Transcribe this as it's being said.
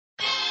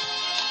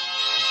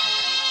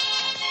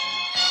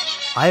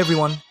Hi,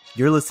 everyone.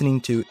 You're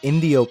listening to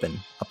In the Open,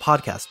 a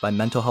podcast by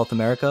Mental Health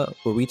America,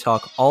 where we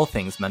talk all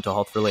things mental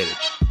health related.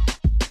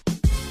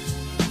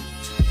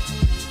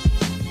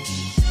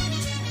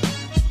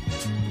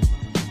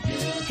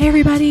 Hey,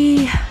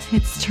 everybody.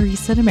 It's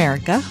Teresa in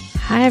America.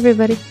 Hi,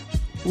 everybody.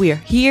 We are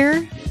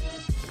here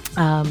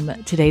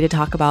today to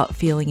talk about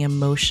feeling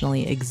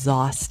emotionally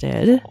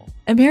exhausted.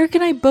 America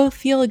and I both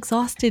feel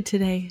exhausted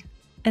today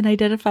and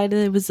identified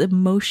that it was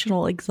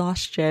emotional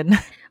exhaustion.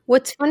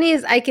 What's funny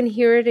is I can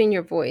hear it in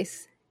your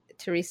voice,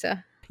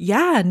 Teresa.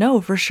 Yeah, no,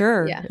 for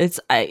sure. Yeah.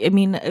 I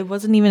mean, it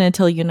wasn't even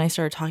until you and I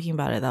started talking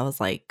about it that I was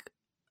like,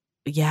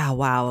 yeah,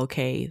 wow,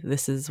 okay,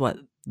 this is what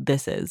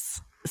this is.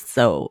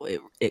 So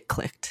it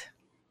clicked.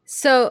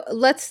 So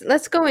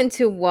let's go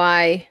into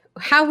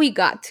how we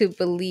got to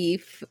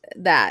believe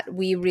that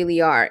we really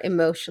are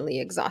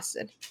emotionally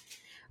exhausted.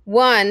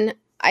 One,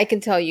 I can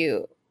tell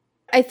you,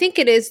 I think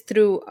it is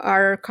through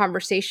our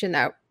conversation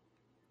that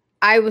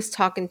I was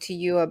talking to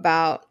you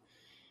about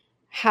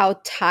how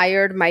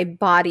tired my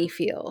body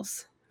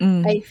feels.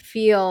 I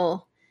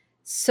feel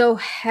so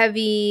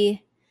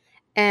heavy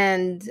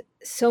and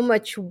so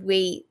much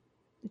weight,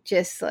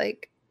 just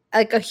like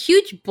a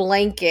huge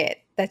blanket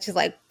that's just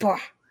like, "Bah,"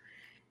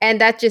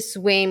 and that just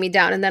weighing me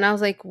down. And then I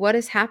was like, what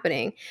is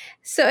happening?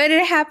 So it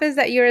happens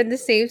that you're in the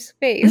same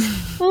space.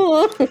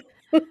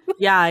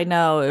 Yeah, I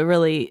know. It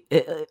really,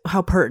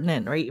 how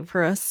pertinent, right,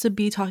 for us to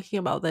be talking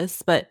about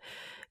this. But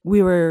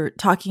we were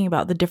talking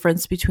about the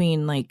difference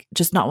between like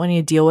just not wanting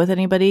to deal with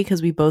anybody because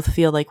we both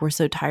feel like we're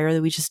so tired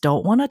that we just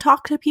don't want to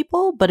talk to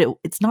people. But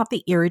it's not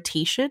the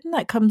irritation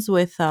that comes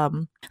with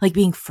like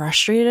being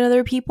frustrated at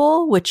other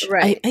people, which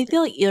Right. I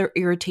feel like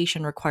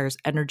irritation requires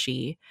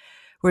energy.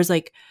 Whereas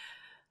like,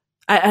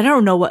 I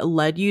don't know what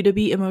led you to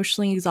be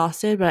emotionally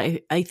exhausted,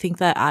 but I think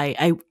that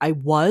I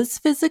was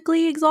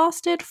physically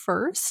exhausted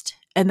first.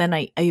 And then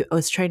I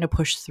was trying to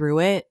push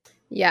through it.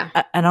 Yeah.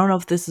 I don't know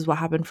if this is what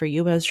happened for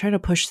you, but I was trying to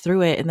push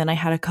through it. And then I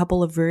had a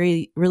couple of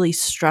really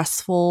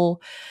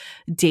stressful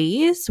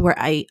days where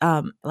I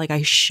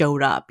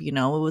showed up, it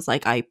was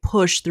like I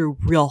pushed through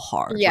real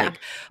hard. Yeah. Like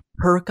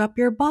perk up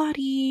your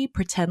body,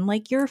 pretend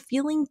like you're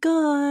feeling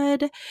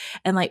good.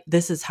 And like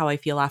this is how I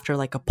feel after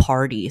like a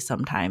party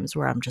sometimes,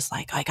 where I'm just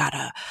like, I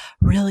gotta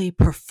really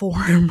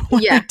perform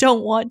when I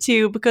don't want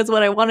to, because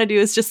what I want to do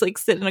is just like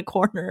sit in a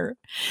corner,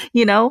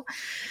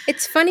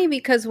 It's funny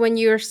because when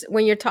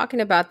you're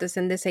talking about this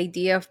and this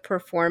idea of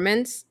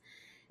performance,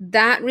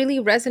 that really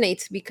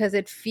resonates because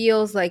it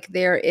feels like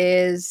there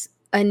is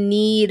a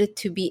need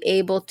to be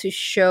able to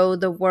show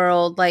the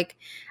world like,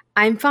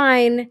 I'm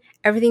fine,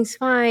 everything's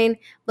fine.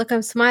 Look,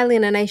 I'm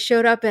smiling and I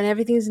showed up and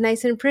everything's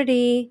nice and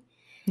pretty.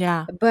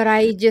 Yeah. But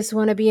I just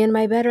want to be in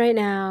my bed right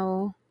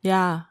now.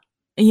 Yeah.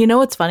 And you know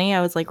what's funny?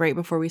 I was like, right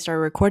before we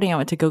started recording, I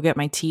went to go get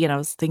my tea and I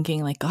was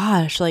thinking like,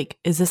 gosh, like,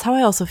 is this how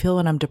I also feel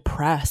when I'm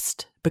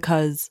depressed?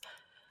 Because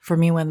for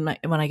me, when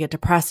I get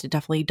depressed, it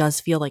definitely does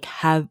feel like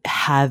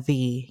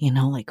heavy,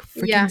 like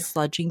freaking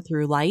sludging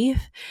through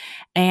life.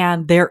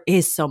 And there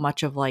is so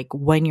much of like,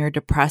 when you're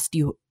depressed,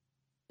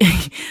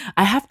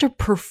 I have to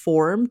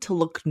perform to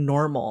look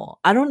normal.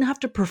 I don't have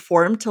to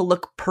perform to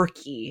look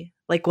perky,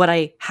 like what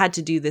I had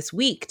to do this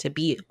week to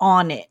be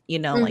on it,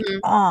 like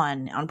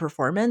on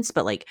performance.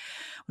 But like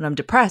when I'm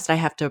depressed, I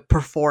have to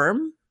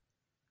perform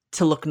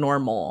to look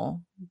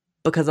normal,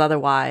 because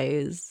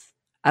otherwise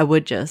I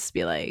would just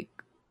be like,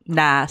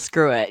 nah,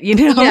 screw it,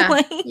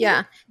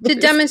 Yeah. To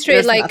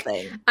demonstrate like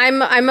nothing.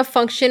 I'm a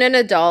functioning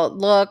adult.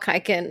 Look, I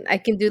can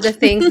do the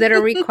things that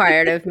are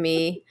required of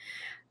me.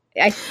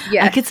 I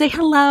could say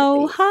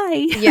hello, hi.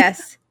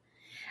 Yes.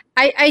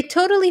 I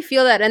totally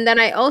feel that. And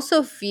then I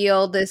also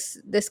feel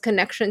this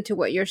connection to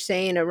what you're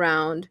saying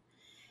around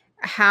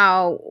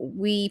how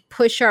we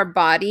push our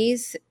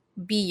bodies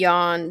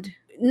beyond,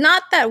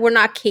 not that we're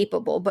not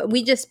capable, but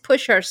we just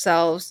push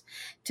ourselves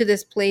to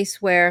this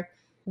place where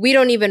we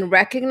don't even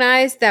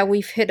recognize that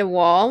we've hit a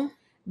wall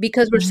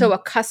because we're so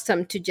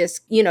accustomed to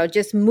just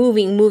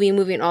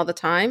moving all the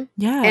time.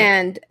 Yeah.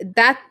 And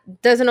that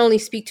doesn't only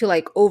speak to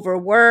like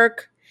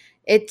overwork.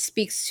 It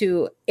speaks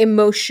to the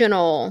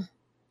emotional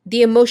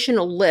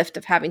lift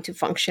of having to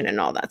function in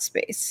all that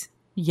space.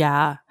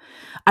 Yeah.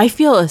 I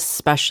feel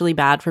especially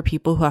bad for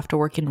people who have to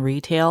work in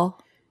retail.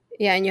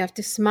 Yeah, and you have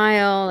to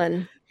smile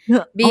and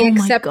be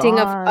accepting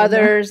of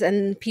others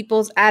and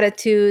people's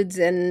attitudes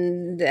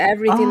and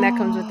everything that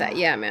comes with that.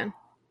 Yeah, man.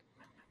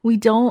 We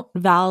don't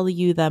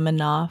value them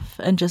enough,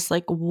 and just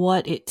like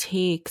what it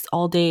takes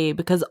all day,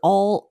 because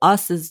all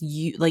us as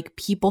like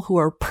people who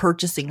are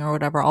purchasing or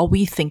whatever, all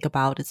we think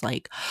about is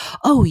like,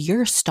 oh,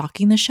 you're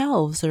stocking the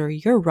shelves or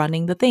you're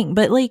running the thing.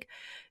 But like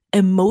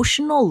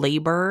emotional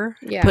labor,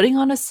 putting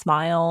on a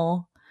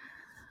smile,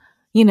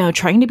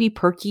 trying to be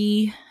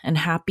perky and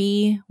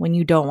happy when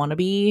you don't want to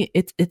be,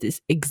 it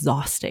is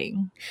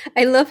exhausting.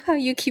 I love how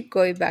you keep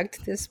going back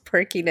to this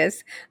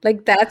perkiness.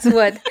 Like that's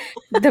what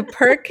the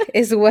perk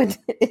is,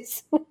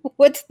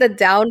 what's the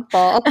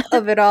downfall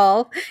of it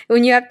all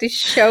when you have to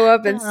show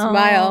up and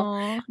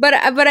smile. But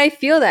I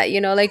feel that,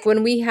 like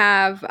when we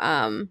have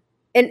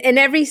in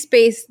every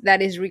space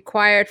that is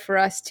required for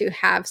us to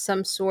have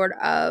some sort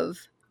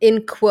of,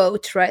 in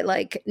quote, right,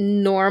 like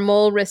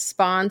normal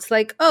response,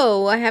 like,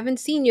 oh, I haven't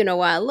seen you in a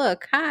while,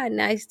 look, hi,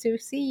 nice to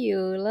see you,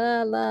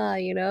 la la,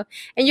 and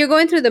you're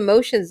going through the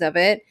motions of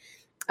it.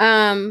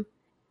 And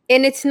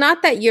it's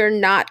not that you're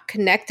not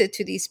connected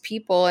to these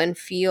people and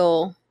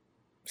feel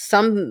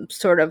some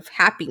sort of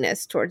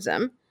happiness towards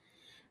them,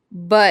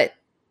 but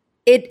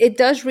it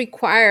does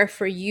require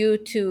for you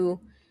to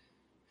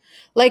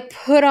like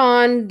put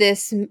on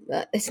this,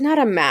 it's not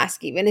a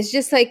mask even, it's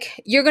just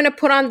like you're gonna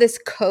put on this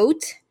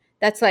coat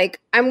that's like,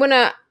 I'm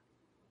gonna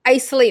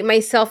isolate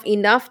myself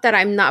enough that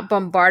I'm not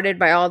bombarded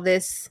by all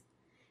this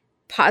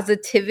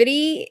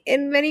positivity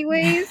in many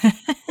ways,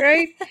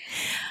 right?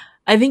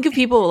 I think if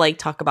people like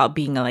talk about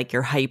being like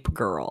your hype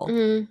girl,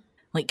 Mhm.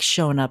 like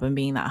showing up and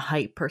being that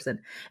hype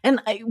person.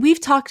 And we've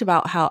talked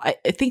about how I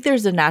think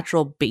there's a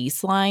natural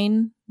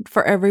baseline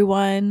for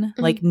everyone.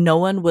 Mhm. Like no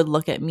one would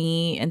look at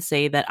me and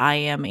say that I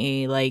am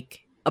a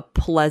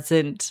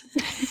pleasant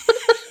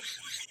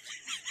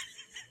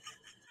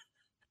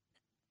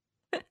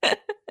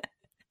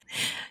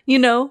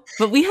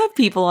but we have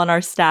people on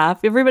our staff.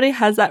 Everybody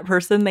has that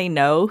person they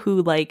know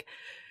who like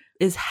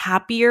is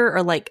happier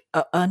or like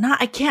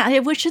not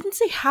I shouldn't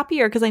say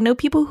happier because I know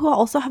people who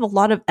also have a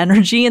lot of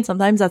energy and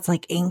sometimes that's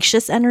like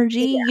anxious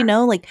energy,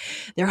 like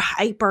they're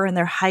hyper and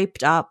they're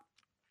hyped up,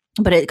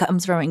 but it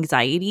comes from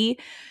anxiety.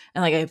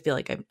 And like I feel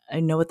like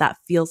I know what that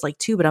feels like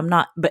too, but I'm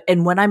not,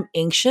 and when I'm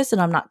anxious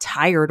and I'm not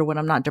tired or when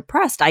I'm not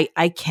depressed,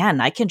 I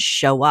can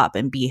show up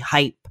and be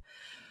hype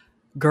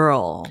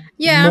girl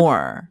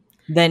more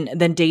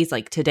than days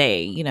like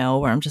today,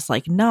 where I'm just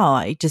like, no,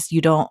 I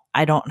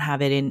don't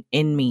have it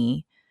in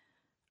me.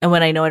 And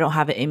when I know I don't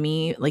have it in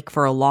me, like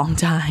for a long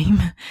time,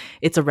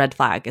 it's a red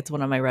flag. It's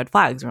one of my red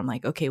flags where I'm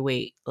like, okay,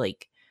 wait,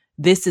 like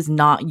this is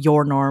not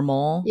your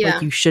normal. Yeah.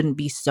 Like you shouldn't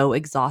be so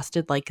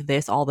exhausted like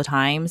this all the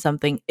time.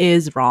 Something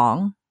is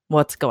wrong.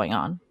 What's going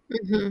on?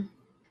 Mm-hmm.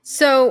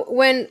 So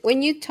when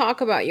you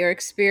talk about your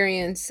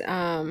experience,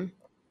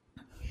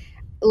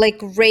 like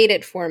rate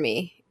it for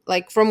me,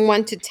 like from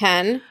 1 to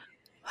 10,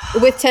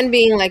 with 10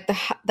 being like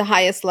the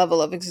highest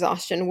level of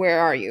exhaustion.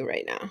 Where are you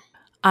right now?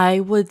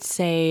 I would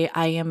say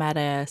I am at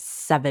a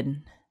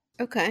 7.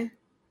 Okay.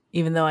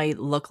 Even though I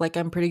look like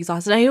I'm pretty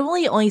exhausted. I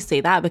only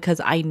say that because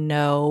I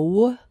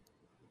know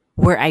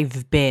where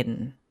I've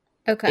been.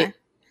 Okay.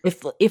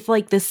 If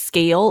like the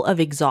scale of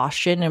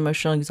exhaustion,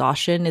 emotional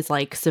exhaustion is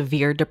like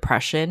severe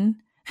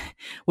depression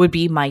would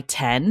be my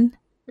 10.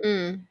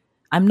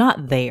 I'm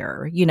not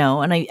there,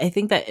 and I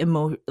think that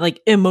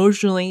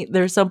emotionally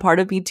there's some part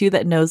of me too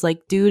that knows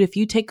like, dude, if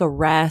you take a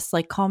rest,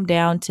 like calm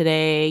down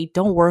today,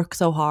 don't work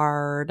so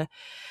hard,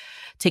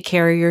 take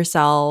care of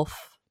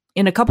yourself.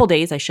 In a couple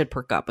days I should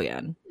perk up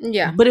again.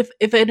 Yeah. But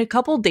if in a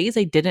couple days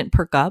I didn't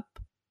perk up,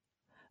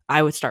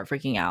 I would start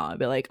freaking out. I'd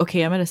be like,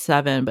 okay, I'm at a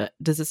 7, but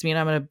does this mean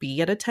I'm going to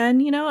be at a 10,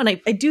 And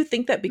I do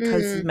think that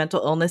because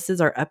mental illnesses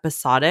are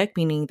episodic,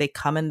 meaning they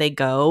come and they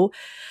go,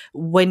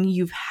 when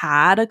you've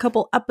had a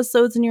couple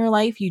episodes in your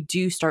life, you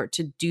do start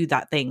to do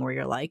that thing where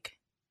you're like,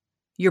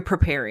 you're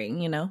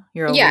preparing,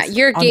 you're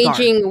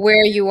gauging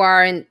where you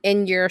are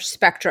in your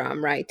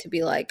spectrum, right? To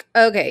be like,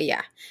 okay,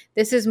 yeah,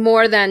 this is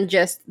more than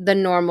just the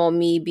normal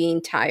me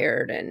being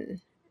tired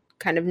and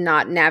kind of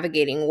not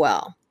navigating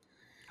well.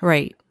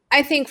 Right.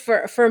 I think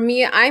for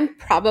me, I'm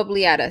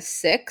probably at a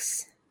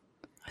 6.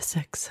 A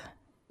 6.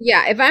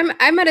 Yeah, if I'm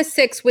at a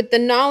 6 with the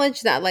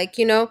knowledge that like,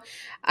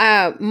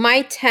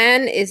 my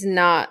 10 is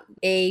not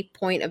a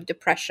point of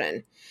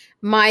depression.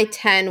 My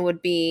 10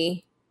 would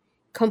be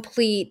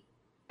complete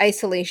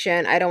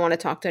isolation. I don't want to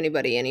talk to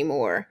anybody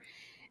anymore.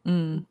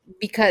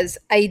 Because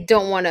I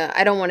don't want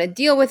to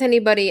deal with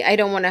anybody. I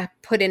don't want to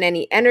put in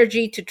any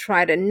energy to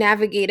try to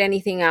navigate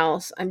anything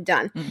else. I'm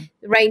done.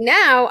 Right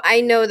now, I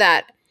know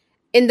that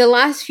in the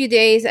last few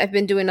days, I've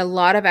been doing a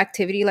lot of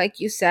activity, like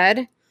you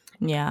said.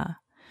 Yeah.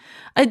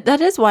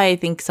 That is why I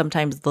think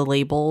sometimes the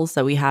labels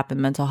that we have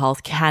in mental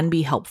health can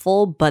be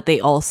helpful, but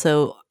they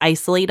also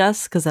isolate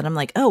us because then I'm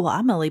like, oh, well,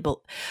 I'm a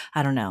label.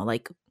 I don't know.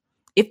 Like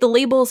if the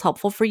label is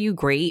helpful for you,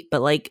 great.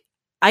 But like,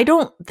 I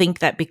don't think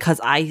that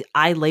because I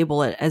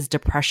label it as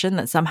depression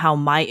that somehow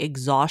my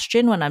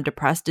exhaustion when I'm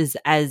depressed is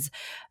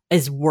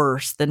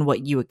worse than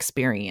what you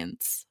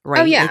experience.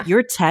 Right. Oh, yeah. Like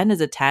your 10 is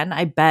a 10.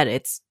 I bet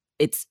it's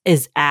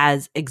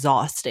as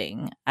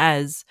exhausting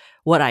as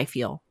what I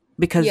feel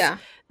because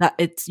that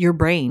it's your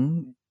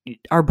brain.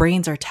 Our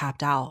brains are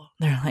tapped out.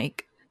 They're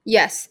like,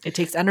 yes, it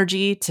takes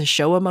energy to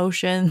show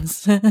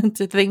emotions,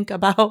 to think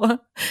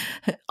about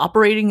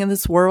operating in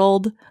this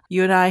world.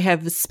 You and I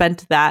have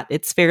spent that.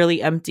 It's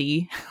fairly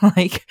empty.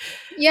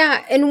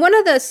 Yeah. In one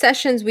of the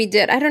sessions we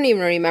did, I don't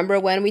even remember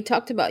when, we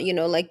talked about,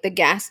 like the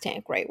gas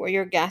tank, right? Where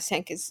your gas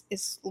tank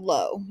is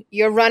low.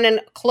 You're running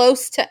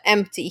close to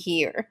empty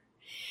here.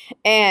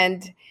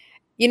 And,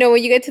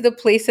 when you get to the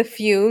place of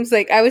fumes,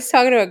 like I was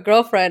talking to a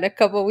girlfriend a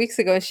couple of weeks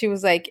ago, and she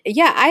was like,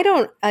 yeah, I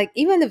don't, like,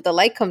 even if the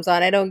light comes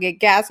on, I don't get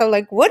gas. I'm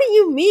like, what do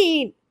you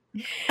mean?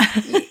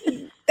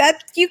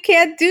 That you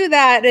can't do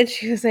that? And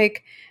she was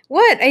like,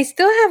 what? I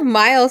still have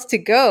miles to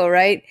go,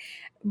 right?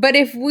 But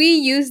if we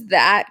use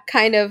that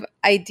kind of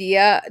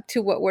idea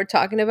to what we're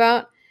talking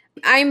about,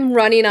 I'm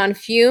running on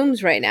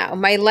fumes right now.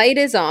 My light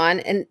is on,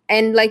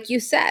 and like you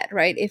said,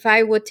 right? If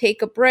I would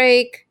take a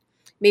break,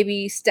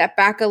 maybe step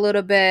back a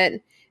little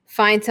bit,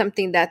 find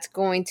something that's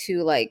going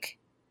to like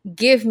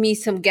give me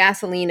some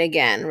gasoline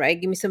again,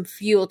 right? Give me some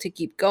fuel to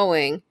keep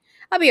going.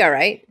 I'll be all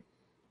right.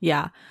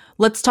 Yeah.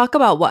 Let's talk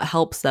about what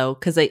helps though,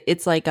 because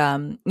it's like,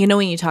 you know,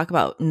 when you talk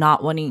about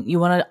not wanting, you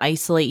want to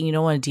isolate, and you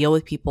don't want to deal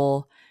with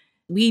people.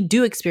 We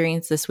do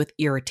experience this with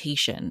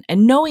irritation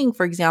and knowing,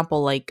 for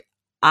example, like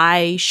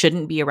I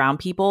shouldn't be around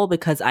people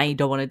because I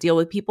don't want to deal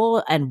with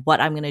people. And what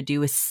I'm going to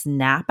do is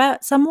snap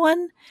at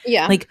someone.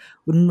 Yeah. Like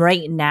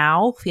right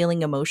now,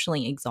 feeling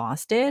emotionally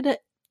exhausted.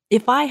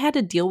 If I had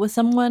to deal with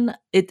someone,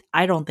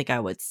 I don't think I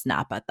would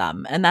snap at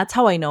them. And that's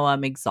how I know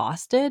I'm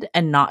exhausted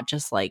and not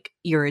just like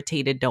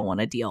irritated, don't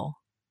want to deal.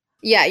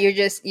 Yeah, you're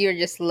just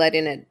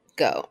letting it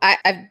go.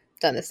 I've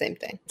done the same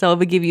thing. So I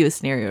would give you a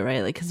scenario,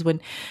 right? Like, because when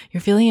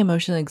you're feeling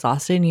emotionally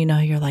exhausted and you know,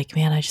 you're like,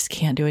 man, I just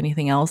can't do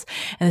anything else.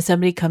 And then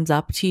somebody comes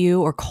up to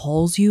you or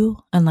calls you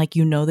and like,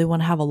 you know, they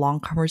want to have a long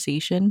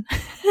conversation.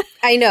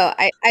 I know.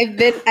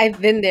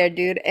 I've been there,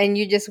 dude. And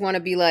you just want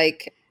to be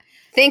like,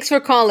 thanks for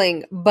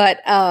calling. But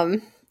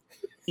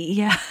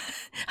Yeah.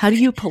 How do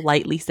you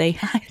politely say,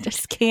 I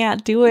just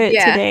can't do it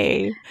Yeah.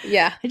 today?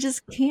 yeah. I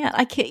just can't.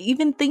 I can't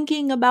even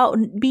thinking about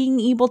being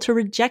able to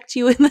reject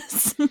you in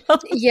this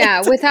moment.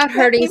 Yeah, without I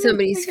hurting can't even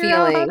somebody's figure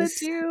out how to feelings.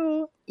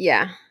 do.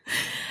 Yeah.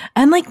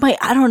 And like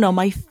I don't know,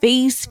 my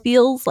face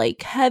feels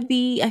like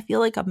heavy. I feel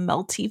like a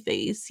melty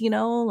face, you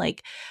know,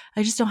 like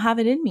I just don't have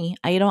it in me.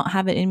 I don't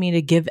have it in me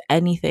to give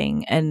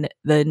anything. And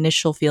the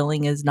initial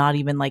feeling is not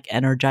even like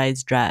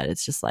energized dread.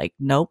 It's just like,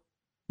 nope,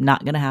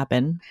 not going to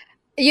happen.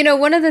 You know,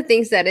 one of the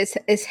things that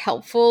is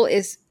helpful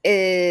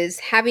is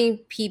having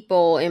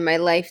people in my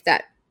life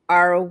that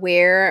are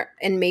aware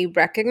and may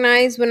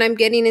recognize when I'm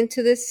getting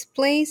into this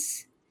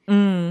place.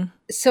 Mm.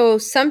 So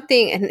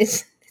something, and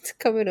it's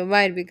coming to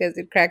mind because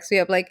it cracks me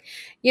up. Like,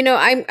 you know,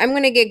 I'm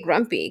gonna get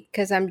grumpy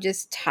because I'm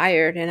just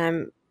tired,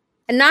 and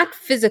not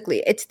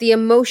physically. It's the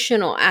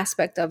emotional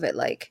aspect of it.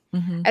 Like,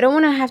 Mm-hmm. I don't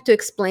want to have to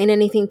explain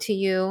anything to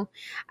you.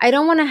 I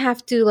don't want to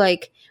have to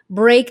like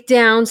break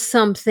down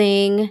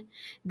something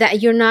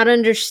that you're not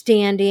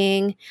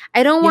understanding.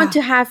 I don't want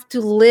to have to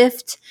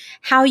lift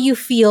how you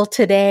feel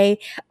today,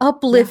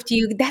 uplift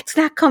you. That's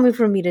not coming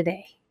from me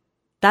today.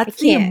 That's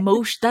the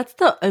emotion. That's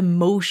the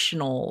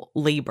emotional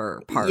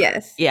labor part.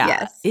 Yes. Yeah.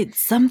 Yes. It's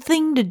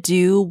something to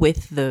do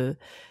with the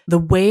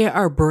way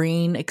our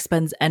brain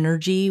expends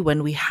energy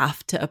when we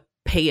have to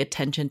pay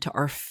attention to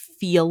our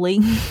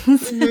feelings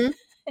Mm-hmm.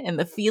 and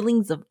the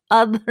feelings of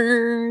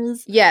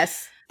others.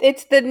 Yes.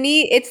 It's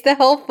the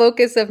whole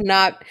focus of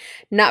not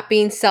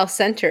being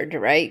self-centered,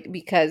 right?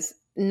 Because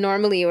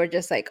normally we're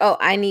just like, oh,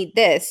 I need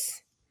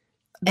this.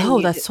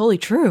 Oh, that's totally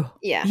true.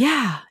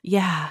 Yeah.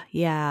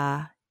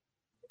 Yeah.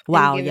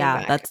 Wow, yeah,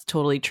 back. that's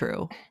totally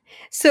true.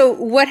 So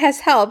what has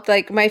helped,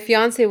 like my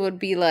fiance would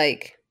be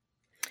like,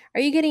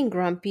 are you getting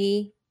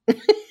grumpy?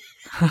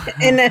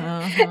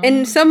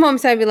 and some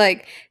moments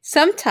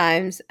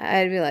sometimes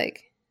I'd be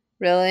like,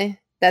 really?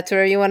 That's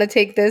where you want to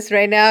take this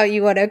right now?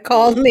 You want to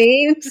call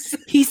names?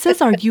 He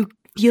says, are you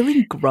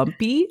feeling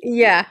grumpy?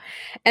 Yeah.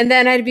 And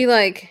then I'd be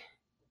like,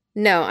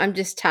 no, I'm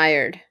just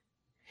tired.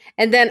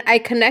 And then I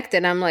connect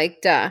it. I'm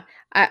like, duh.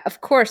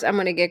 Of course I'm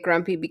going to get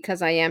grumpy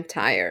because I am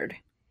tired.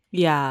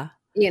 Yeah.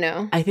 You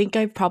know? I think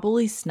I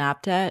probably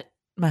snapped at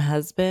my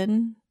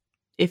husband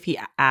if he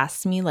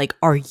asked me, like,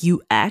 are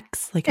you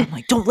X? Like, I'm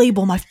like, don't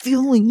label my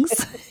feelings.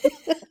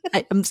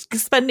 I'm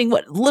spending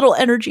what little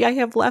energy I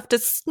have left to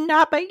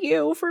snap at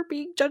you for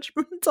being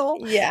judgmental.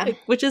 Yeah.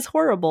 Which is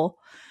horrible.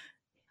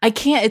 I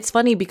can't. It's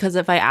funny because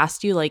if I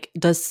asked you, like,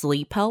 does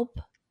sleep help?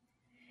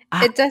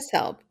 It does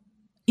help.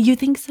 You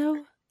think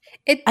so?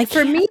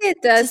 For me, it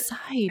does.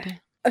 Decide.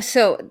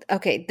 So,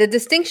 okay. The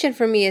distinction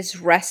for me is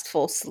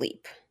restful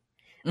sleep.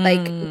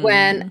 Like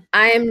when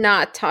I'm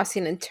not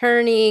tossing and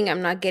turning,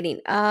 I'm not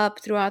getting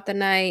up throughout the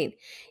night,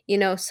 you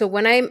know. So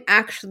when I'm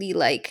actually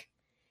like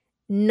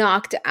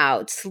knocked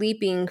out,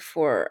 sleeping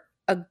for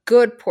a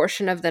good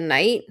portion of the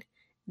night,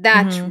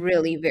 that's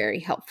really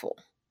very helpful.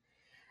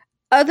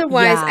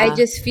 Otherwise, I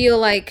just feel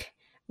like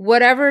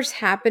whatever's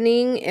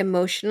happening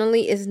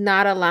emotionally is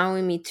not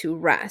allowing me to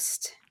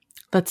rest.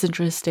 That's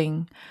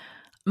interesting.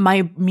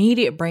 My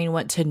immediate brain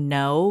went to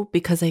no,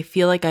 because I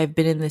feel like I've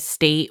been in this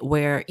state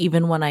where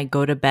even when I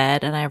go to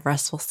bed and I have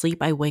restful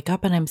sleep, I wake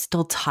up and I'm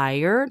still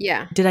tired.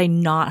 Yeah. Did I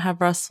not have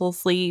restful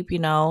sleep? You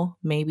know,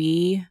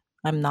 maybe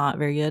I'm not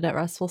very good at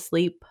restful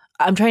sleep.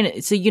 I'm trying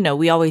to, so, you know,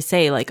 we always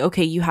say like,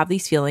 okay, you have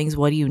these feelings.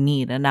 What do you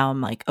need? And now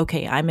I'm like,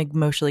 okay, I'm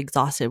emotionally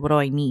exhausted. What do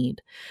I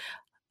need?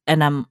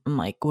 And I'm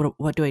like,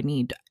 what do I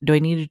need? Do I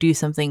need to do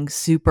something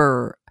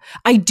super?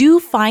 I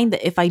do find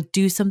that if I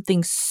do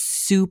something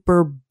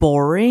super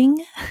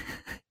boring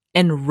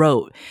and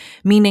rote,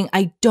 meaning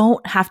I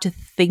don't have to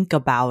think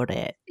about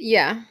it.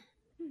 Yeah.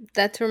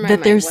 That's where my that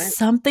mind there's went.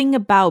 something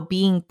about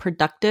being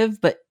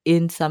productive, but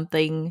in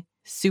something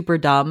super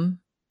dumb.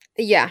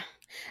 Yeah.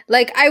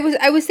 Like I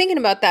was thinking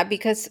about that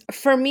because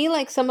for me,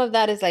 like some of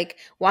that is like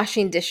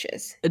washing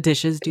dishes.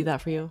 Dishes do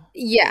that for you?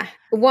 Yeah.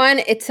 One,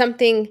 it's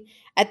something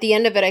at the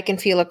end of it I can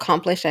feel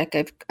accomplished,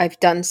 like I've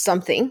done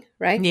something,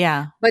 right?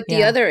 Yeah. But the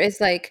Yeah. other is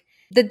like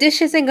the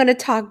dish isn't going to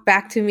talk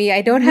back to me.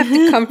 I don't have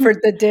to comfort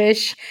the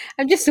dish.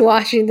 I'm just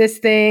washing this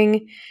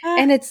thing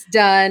and it's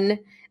done.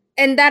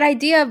 And that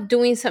idea of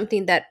doing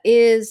something that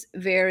is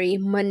very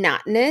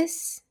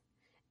monotonous,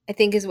 I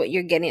think is what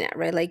you're getting at,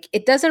 right? Like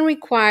it doesn't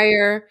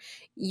require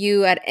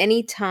you at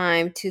any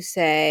time to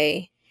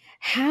say,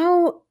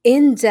 how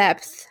in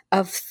depth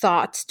of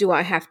thoughts do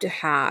I have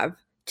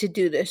to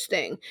do this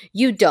thing?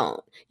 You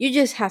don't. You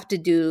just have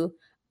to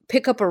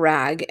pick up a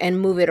rag and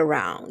move it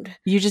around.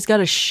 You just got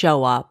to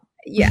show up.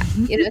 Yeah.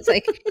 It's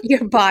like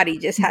your body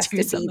just has Do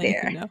to be something,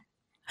 there. Yeah.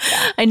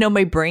 I know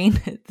my brain,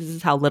 this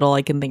is how little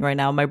I can think right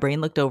now. My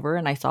brain looked over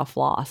and I saw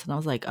floss and I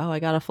was like, oh, I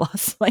got to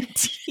floss my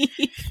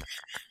teeth.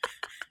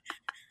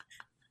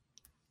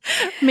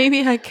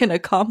 Maybe I can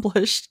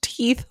accomplish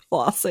teeth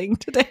flossing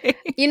today.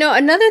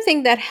 Another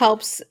thing that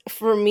helps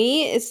for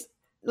me is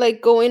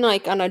like going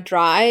like on a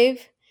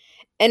drive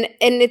and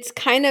it's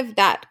kind of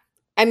that.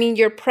 I mean,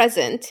 you're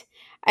present.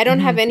 I don't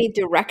have Mhm. any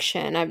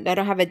direction. I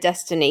don't have a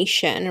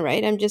destination,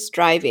 right? I'm just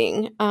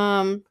driving.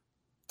 And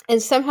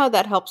somehow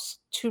that helps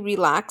to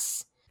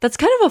relax. That's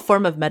kind of a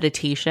form of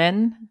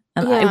meditation.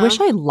 And I Yeah. wish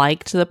I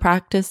liked the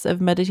practice of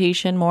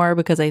meditation more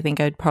because I think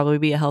I'd probably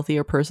be a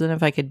healthier person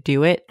if I could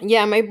do it.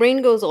 Yeah, my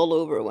brain goes all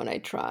over when I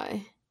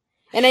try.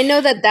 And I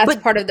know that that's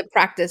But part of the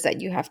practice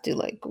that you have to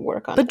like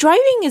work on but it.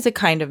 driving is a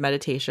kind of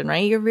meditation,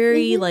 right? You're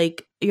very Mhm.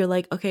 like you're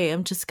like, okay,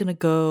 I'm just gonna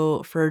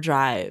go for a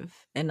drive.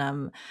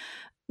 And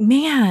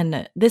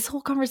man, this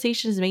whole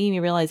conversation is making me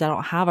realize I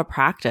don't have a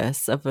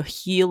practice of a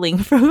healing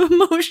from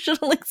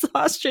emotional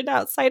exhaustion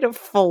outside of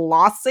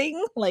flossing.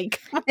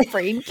 Like my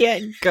brain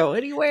can't go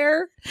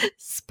anywhere.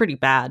 It's pretty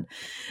bad.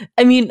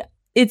 I mean,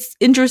 it's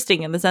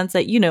interesting in the sense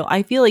that,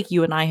 I feel like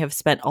you and I have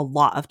spent a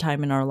lot of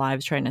time in our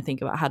lives trying to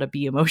think about how to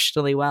be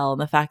emotionally well. And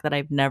the fact that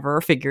I've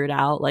never figured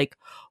out, like,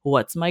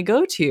 what's my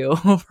go to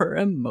for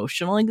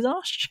emotional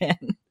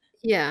exhaustion?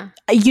 Yeah.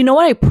 You know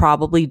what I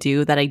probably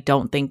do that I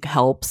don't think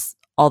helps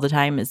all the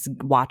time is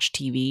watch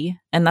TV.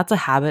 And that's a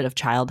habit of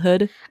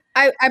childhood.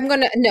 I'm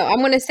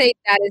gonna say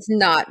that is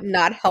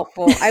not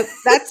helpful.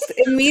 That's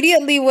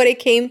immediately what it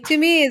came to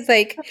me is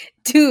like,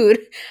 dude,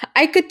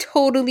 I could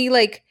totally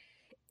like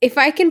if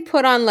I can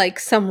put on like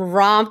some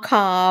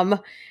rom-com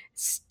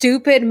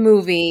stupid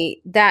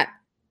movie that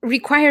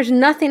requires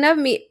nothing of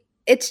me,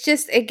 it's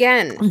just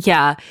again.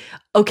 Yeah.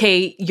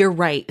 Okay, you're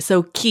right.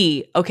 So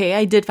key. Okay,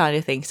 I did find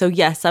a thing. So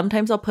yes,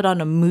 sometimes I'll put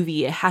on a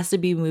movie. It has to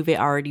be a movie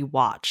I already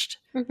watched.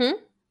 Mhm.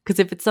 Because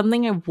if it's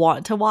something I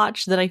want to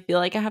watch, then I feel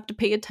like I have to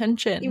pay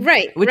attention.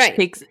 Right, Which right.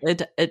 takes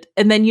it.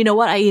 And then you know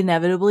what? I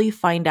inevitably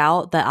find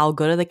out that I'll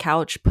go to the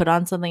couch, put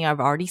on something I've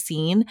already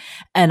seen,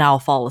 and I'll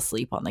fall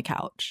asleep on the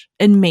couch.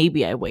 And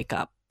maybe I wake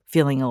up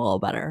feeling a little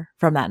better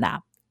from that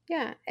nap.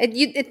 Yeah.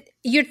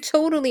 You're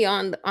totally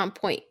on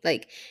point.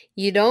 Like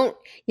you don't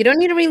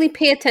need to really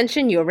pay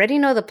attention. You already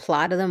know the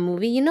plot of the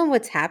movie. You know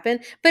what's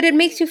happened, but it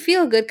makes you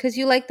feel good cuz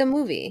you like the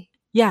movie.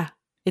 Yeah.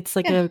 It's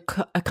like Yeah.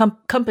 a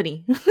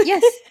company.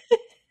 Yes.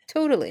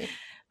 Totally.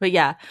 But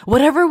yeah,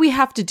 whatever we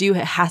have to do,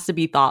 it has to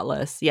be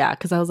thoughtless. Yeah,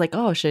 because I was like,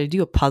 oh, should I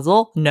do a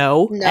puzzle?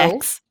 No. No.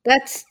 X.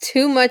 That's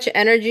too much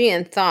energy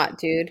and thought,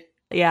 dude.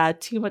 Yeah,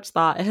 too much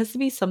thought. It has to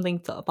be something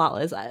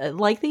thoughtless. I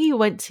like that you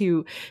went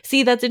to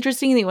see. That's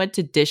interesting that you went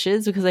to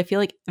dishes because I feel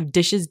like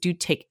dishes do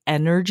take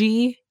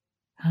energy.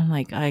 I'm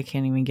like, I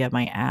can't even get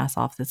my ass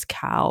off this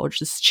couch,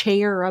 this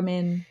chair I'm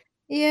in.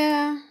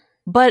 Yeah.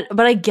 But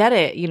I get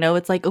it.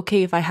 It's like,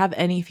 okay, if I have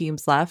any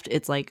fumes left,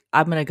 it's like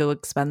I'm gonna go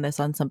expend this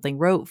on something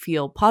rote,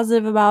 feel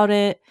positive about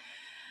it.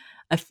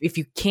 If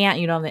you can't,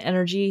 you don't have the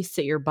energy,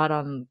 sit your butt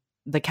on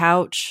the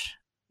couch.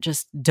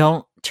 Just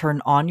don't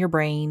turn on your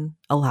brain.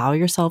 Allow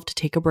yourself to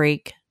take a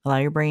break. Allow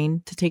your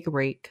brain to take a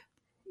break.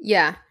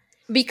 Yeah.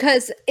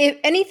 Because if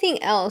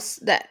anything else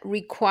that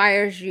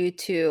requires you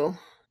to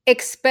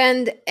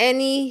expend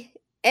any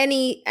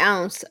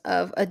ounce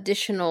of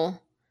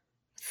additional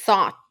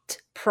thought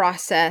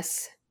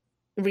process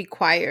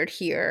required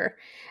here,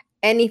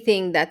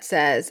 anything that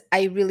says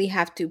I really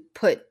have to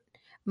put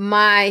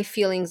my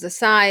feelings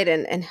aside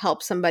and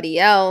help somebody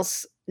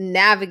else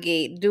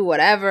navigate, do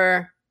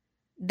whatever,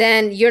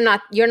 then you're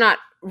not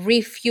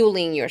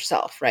refueling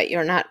yourself, right?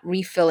 You're not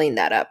refilling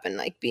that up and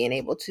like being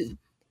able to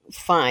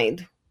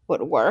find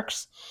what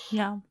works.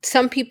 Yeah.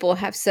 Some people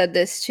have said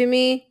this to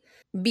me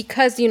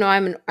because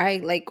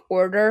I like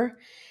order.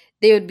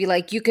 They would be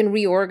like, you can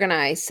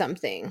reorganize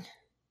something.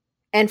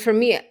 And for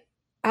me,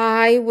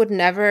 I would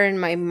never in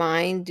my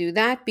mind do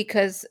that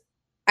because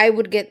I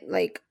would get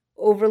like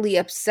overly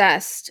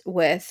obsessed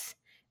with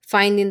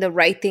finding the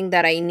right thing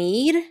that I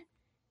need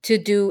to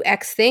do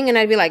X thing. And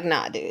I'd be like,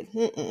 nah, dude,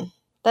 mm-mm.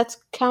 That's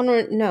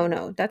counter.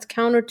 No, that's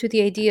counter to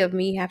the idea of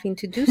me having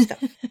to do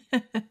stuff.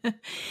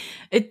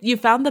 You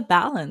found the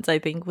balance, I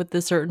think, with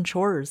the certain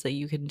chores that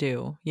you can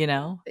do, you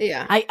know?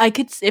 Yeah. I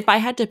could, if I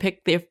had to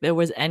pick if there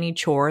was any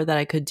chore that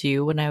I could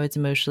do when I was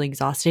emotionally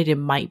exhausted, it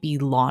might be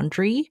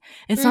laundry.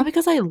 It's not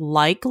because I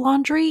like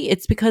laundry.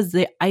 It's because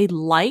I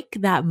like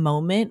that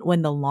moment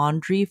when the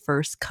laundry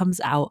first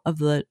comes out of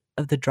the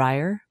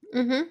dryer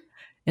Mm-hmm.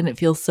 and it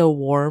feels so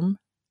warm.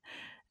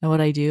 And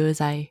what I do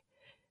is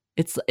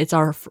it's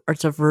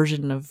a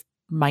version of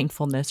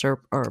mindfulness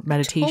or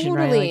meditation,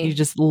 right? Like you Totally.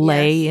 just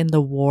lay Yes. in the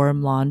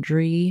warm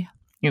laundry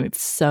and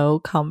it's so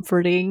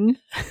comforting.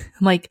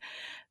 Like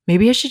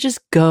maybe I should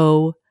just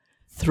go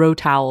throw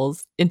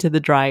towels into the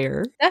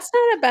dryer, That's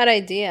not a bad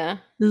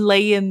idea.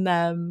 lay in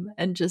them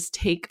and just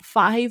take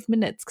 5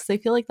 minutes because I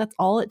feel like that's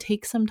all it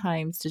takes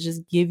sometimes to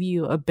just give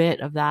you a bit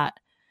of that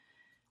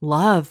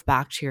love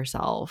back to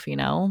yourself, you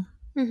know?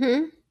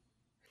 Mm-hmm.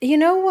 You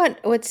know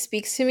what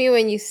speaks to me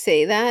when you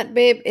say that,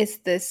 babe, is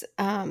this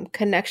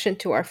connection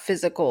to our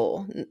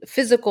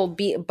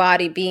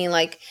body being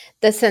like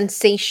the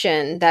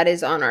sensation that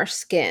is on our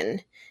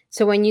skin.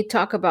 So when you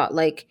talk about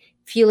like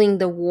feeling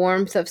the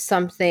warmth of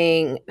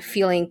something,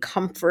 feeling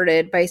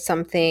comforted by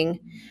something,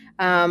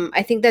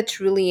 I think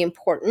that's really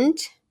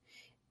important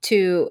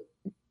to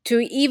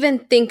even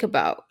think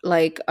about,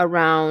 like,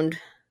 around,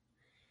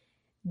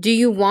 do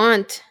you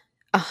want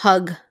a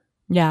hug?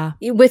 Yeah.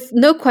 With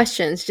no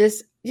questions,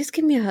 just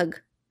give me a hug.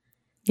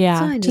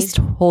 That's all Yeah. I need. Just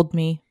hold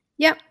me.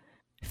 Yep.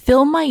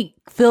 Fill my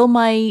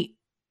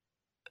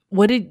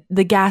what did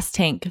the gas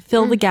tank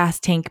fill the gas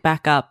tank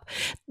back up.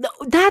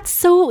 That's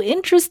so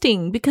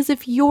interesting because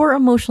if you're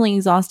emotionally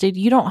exhausted,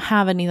 you don't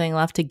have anything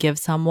left to give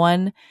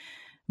someone.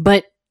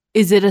 But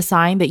is it a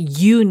sign that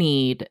you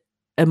need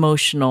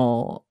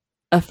emotional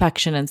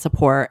affection and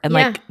support? And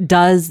Yeah. like,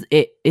 does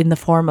it in the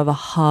form of a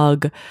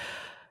hug?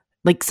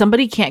 Like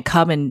somebody can't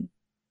come and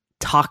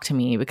talk to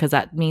me because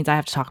that means I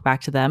have to talk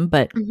back to them.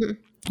 But Mhm.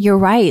 you're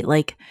right.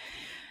 Like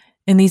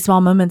in these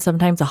small moments,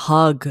 sometimes a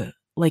hug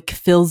like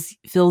fills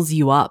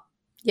you up,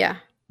 Yeah.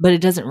 but it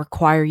doesn't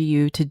require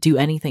you to do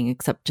anything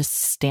except just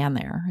stand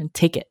there and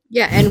take it.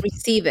 Yeah, and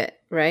receive it,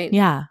 right?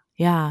 Yeah.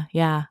 Yeah.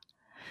 Yeah.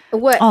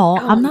 What? Oh,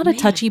 I'm not a man.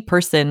 touchy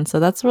person, so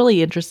that's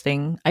really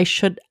interesting. I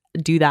should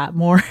do that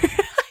more.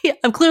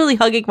 I'm clearly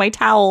hugging my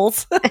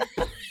towels.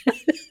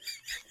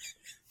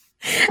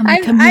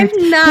 I'm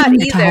not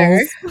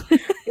either.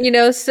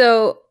 Towels.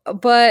 So,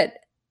 but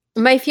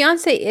my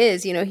fiance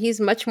is, he's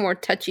much more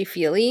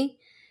touchy-feely.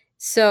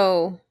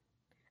 So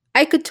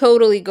I could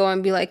totally go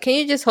and be like, "Can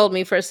you just hold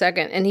me for a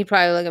second?" And he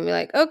probably look at me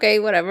like, "Okay,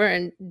 whatever,"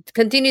 and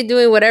continue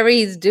doing whatever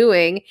he's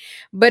doing.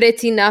 But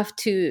it's enough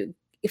to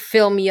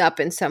fill me up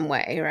in some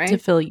way, To right?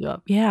 fill you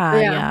up. Yeah,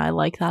 Yeah. yeah, I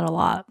like that a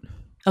lot.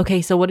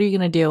 Okay, so what are you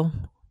going to do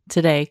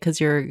today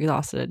because you're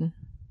exhausted?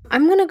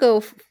 I'm gonna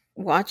go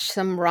watch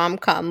some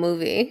rom-com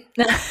movie.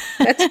 That's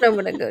what I'm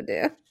gonna go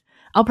do.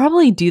 I'll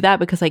probably do that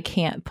because I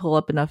can't pull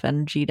up enough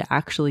energy to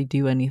actually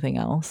do anything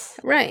else.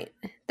 Right.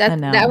 I That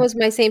know. was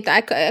my same thing.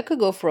 I could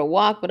go for a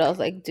walk, but I was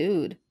like,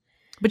 dude.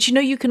 But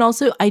you can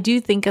also, I do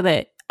think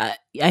that I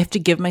have to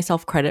give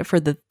myself credit for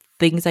the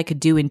things I could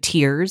do in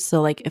tiers.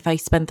 So like if I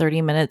spend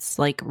 30 minutes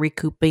like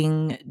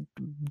recouping,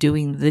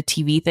 doing the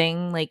TV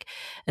thing, like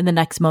in the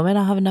next moment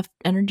I'll have enough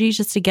energy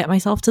just to get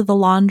myself to the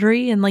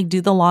laundry and like do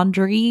the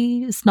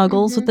laundry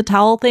snuggles with the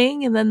towel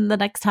thing. And then the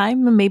next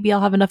time maybe I'll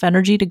have enough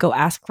energy to go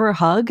ask for a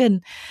hug.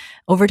 And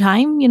over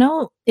time,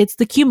 it's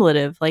the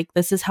cumulative. Like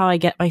this is how I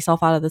get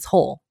myself out of this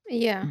hole.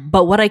 Yeah.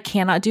 But what I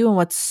cannot do and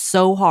what's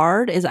so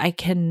hard is I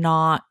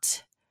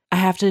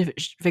have to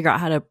figure out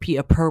how to be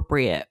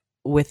appropriate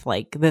with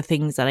like the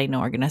things that I know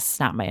are going to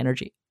sap my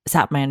energy.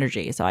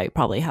 So I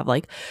probably have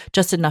like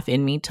just enough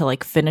in me to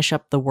like finish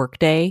up the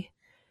workday.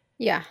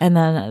 Yeah. And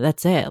then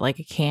that's it. Like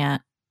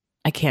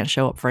I can't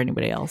show up for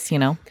anybody else,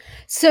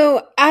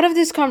 So out of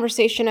this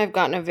conversation, I've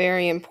gotten a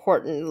very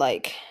important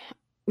like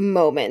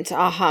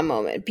aha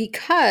moment,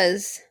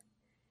 because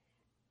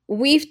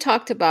we've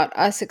talked about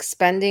us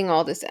expending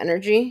all this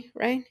energy,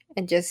 right?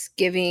 And just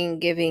giving,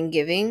 giving,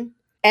 giving.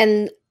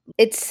 And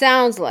it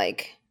sounds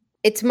like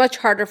it's much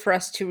harder for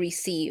us to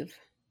receive.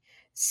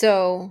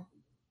 So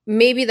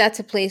maybe that's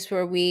a place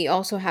where we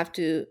also have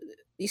to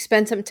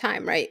spend some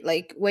time, right?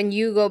 Like when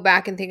you go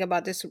back and think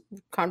about this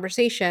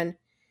conversation,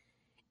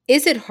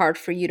 is it hard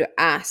for you to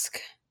ask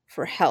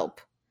for help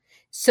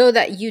so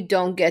that you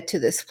don't get to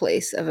this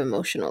place of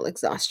emotional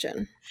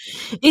exhaustion?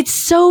 It's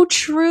so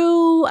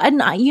true.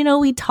 And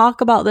we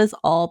talk about this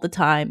all the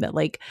time that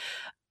like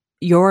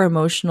your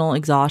emotional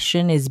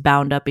exhaustion is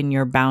bound up in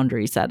your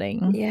boundary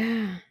setting.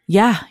 Yeah.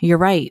 Yeah, you're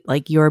right.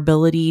 Like your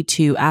ability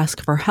to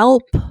ask for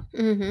help.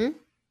 Mm-hmm.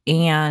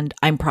 And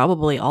I'm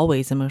probably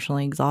always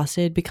emotionally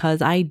exhausted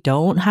because I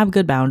don't have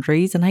good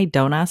boundaries and I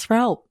don't ask for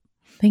help.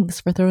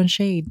 Thanks for throwing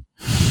shade.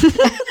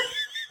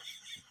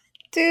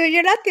 Dude,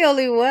 you're not the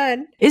only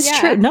one. It's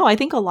true. No, I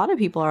think a lot of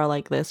people are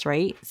like this,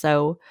 right?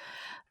 So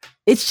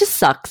it just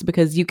sucks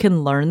because you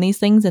can learn these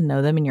things and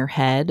know them in your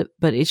head,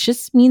 but it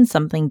just means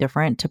something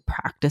different to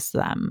practice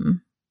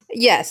them.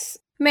 Yes.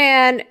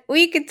 Man,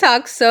 we could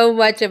talk so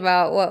much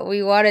about what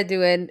we want to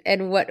do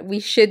and what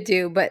we should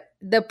do, but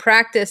the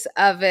practice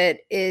of it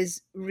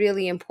is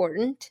really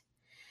important.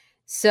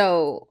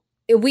 So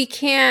we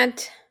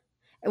can't,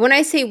 when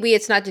I say we,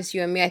 it's not just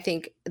you and me, I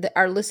think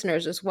our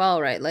listeners as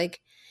well, right?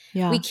 Like,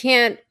 we Yeah.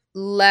 can't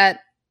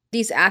let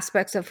these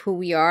aspects of who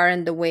we are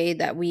and the way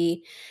that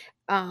we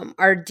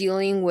are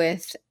dealing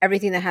with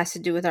everything that has to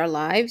do with our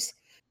lives,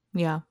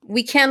 Yeah.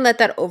 we can't let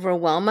that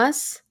overwhelm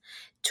us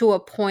to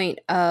a point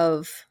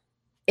of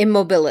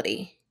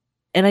immobility.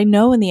 And I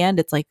know in the end,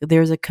 it's like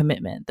there's a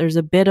commitment. There's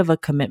a bit of a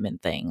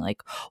commitment thing.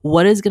 Like,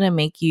 what is going to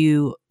make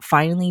you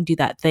finally do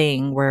that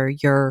thing where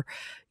you're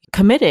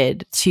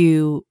committed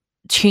to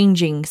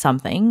changing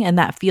something and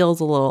that feels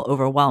a little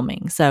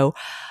overwhelming? So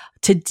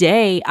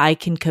today I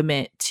can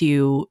commit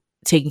to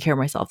taking care of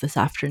myself this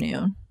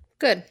afternoon.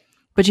 Good.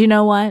 But you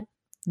know what?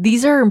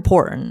 These are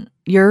important.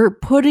 You're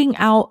putting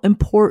out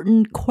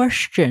important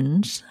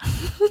questions.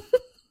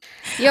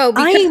 Yo,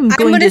 I because am I'm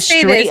going gonna to say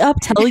straight this. up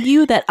tell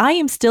you that I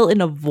am still in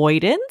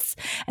avoidance.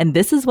 And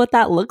this is what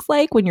that looks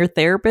like when your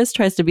therapist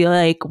tries to be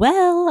like,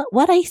 well,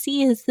 what I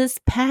see is this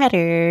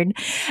pattern.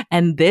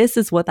 And this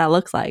is what that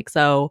looks like.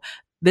 So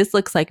this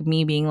looks like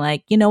me being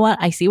like, you know what?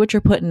 I see what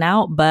you're putting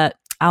out, but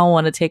I don't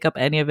want to take up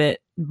any of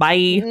it.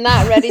 Bye.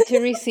 Not ready to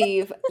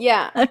receive.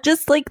 Yeah. I'm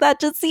just like, that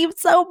just seems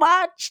so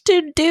much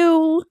to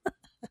do.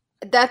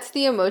 That's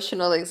the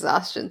emotional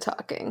exhaustion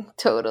talking.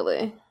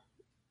 Totally.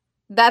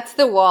 That's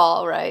the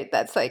wall, right?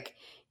 That's like,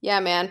 yeah,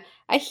 man,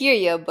 I hear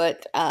you,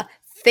 but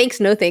thanks,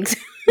 no thanks.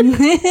 I'm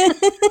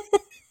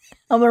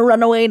gonna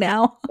run away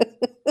now.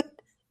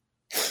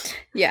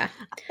 Yeah.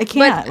 I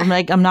can't. I'm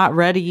like, I'm not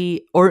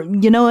ready. Or,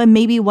 and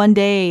maybe one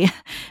day,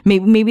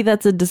 maybe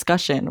that's a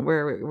discussion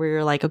where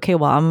you're like, okay,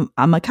 well,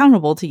 I'm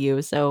accountable to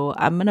you, so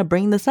I'm gonna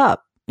bring this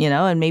up,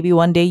 and maybe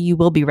one day you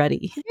will be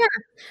ready. Yeah.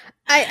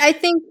 I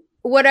think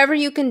whatever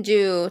you can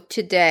do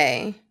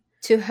today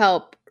to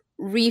help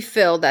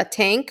refill that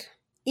tank,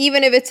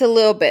 even if it's a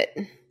little bit,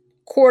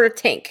 quarter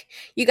tank.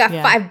 You got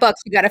Yeah. $5,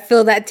 you got to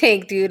fill that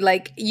tank, dude.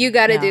 Like, you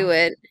got to Yeah. do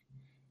it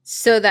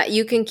so that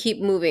you can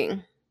keep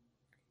moving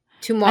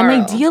tomorrow.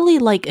 And ideally,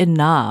 like,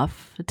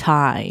 enough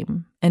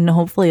time, and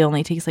hopefully it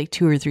only takes like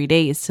 2 or 3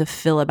 days to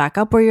fill it back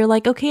up where you're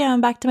like, okay,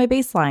 I'm back to my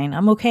baseline.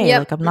 I'm okay. Yep.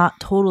 Like, I'm not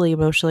totally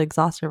emotionally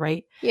exhausted,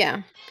 right?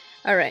 Yeah.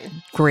 All right.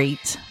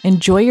 Great.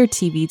 Enjoy your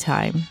TV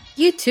time.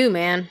 You too,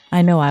 man.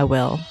 I know I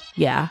will.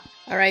 Yeah.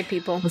 All right,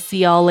 people. We'll see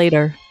y'all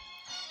later.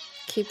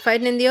 Keep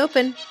fighting in the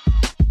open.